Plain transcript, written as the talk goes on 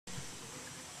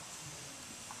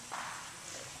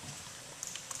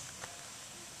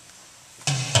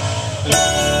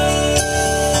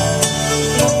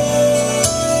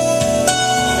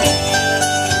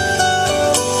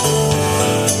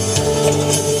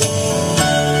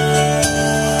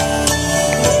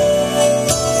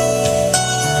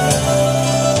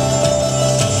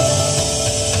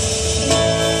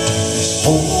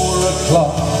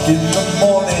In the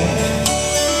morning,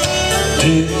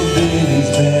 little Billy's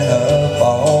been up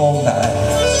all night.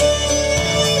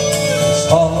 It's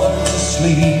hard to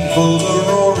sleep for the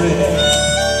roaring,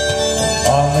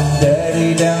 Mom and Daddy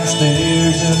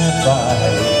downstairs in a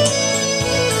fight.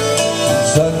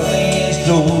 Suddenly his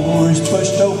door is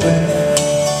pushed open,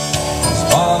 his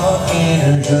mama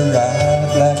enters her eye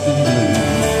black and blue.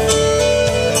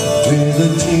 With a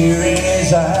tear in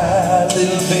his eye,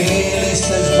 little Billy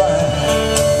says,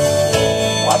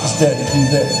 "Why does Daddy do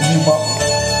that to you, Mom?"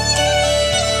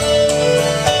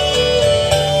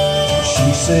 She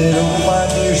said, "Oh, my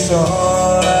dear son,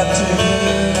 I too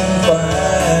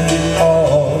find it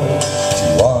hard to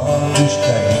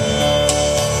understand.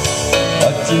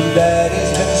 But your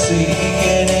Daddy's been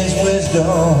seeking his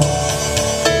wisdom,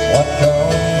 what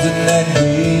comes in that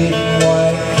red and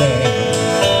white can."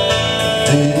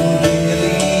 Little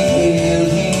Billy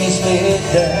held his head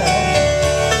down.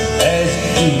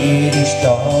 He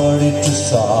started to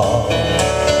sob.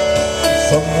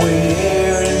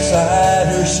 Somewhere inside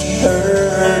her she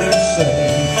heard him say,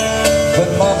 "But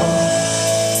Mama,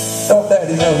 don't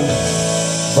Daddy know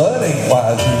Bud ain't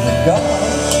wiser than God?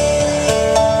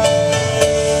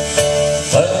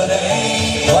 Bud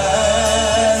ain't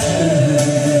wiser,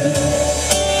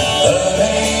 Bud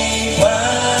ain't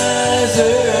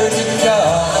wiser than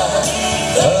God,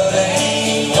 Bud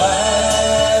ain't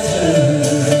wiser."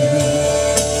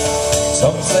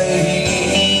 Some say he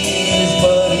is,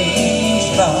 but he's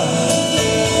not.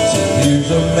 So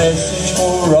here's a message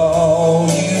for all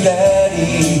you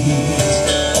daddies,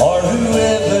 or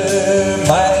whoever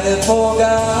might have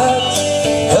forgot.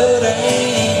 But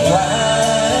ain't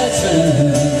wiser,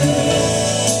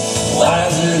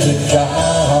 wiser than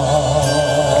God.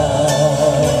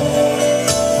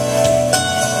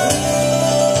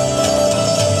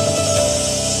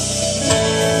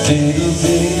 Little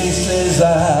Billy says, "I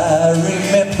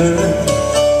remember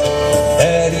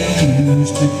Daddy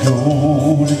used to go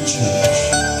to church.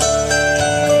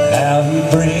 Now he'd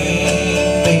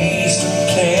bring me some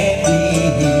candy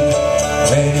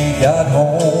when he got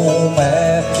home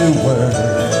after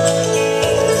work.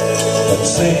 But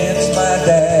since my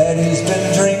Daddy's been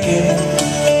drinking,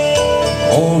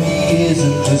 oh, he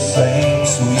isn't the same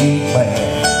sweet man.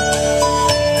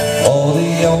 Oh,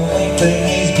 the only thing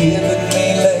he's given me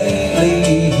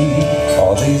lately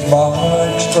are these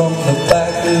marks from the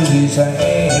back of his hand.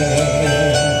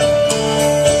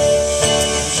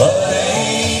 But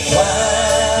ain't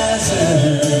wiser,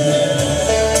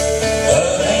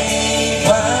 but ain't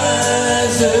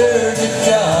wiser than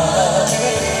God,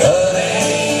 but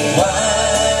ain't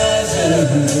wiser."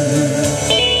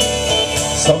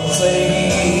 Some say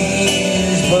he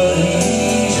is, but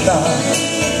he's not.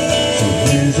 So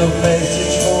here's a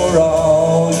message for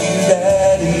all you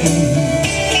daddies,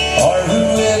 or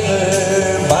whoever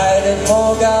might have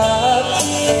forgot.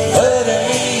 But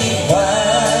ain't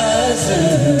wiser,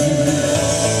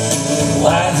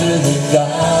 wiser than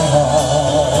God.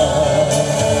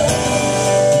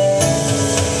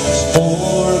 It's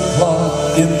 4 o'clock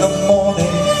in the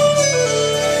morning,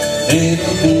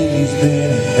 little Billy's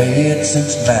been in bed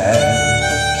since 9.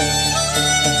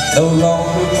 No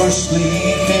longer for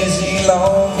sleep is he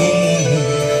longing,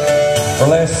 for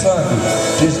last Sunday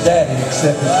his daddy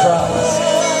accepted Christ.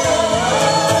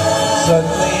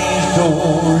 Suddenly his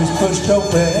door is pushed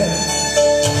open,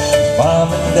 his mom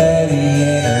and daddy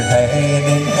enter hand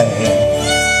in hand.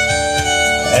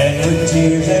 And with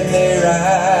tears in their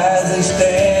eyes they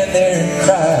stand there and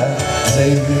cry, as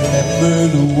they remember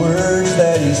the words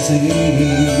that he said.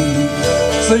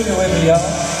 Sing it with me,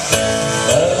 y'all.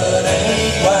 But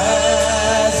ain't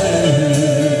wiser,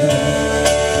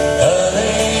 but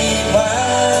ain't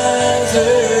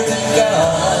wiser than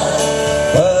God,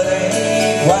 but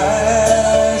ain't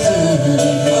wiser.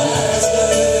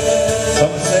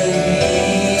 Some say he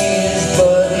is,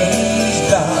 but he's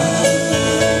not.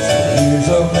 So here's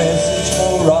a message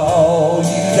for all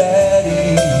you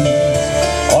daddies,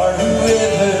 or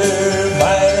whoever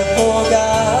might have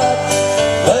forgot.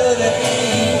 But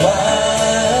ain't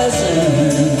wiser,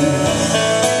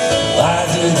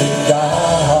 wiser than God.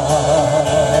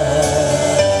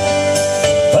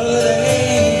 But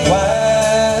ain't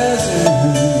wiser,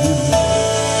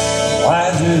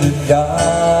 wiser than God.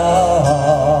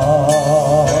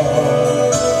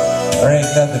 There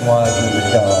ain't nothing wiser than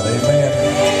God, amen.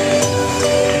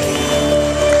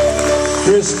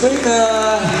 Christina.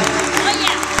 Oh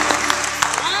yeah.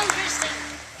 On Christina.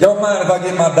 Y'all mind if I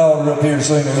get my daughter up here to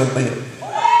sing a little bit?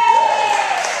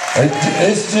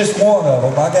 It's just one of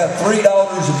them. I got 3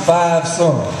 daughters and 5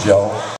 sons, y'all.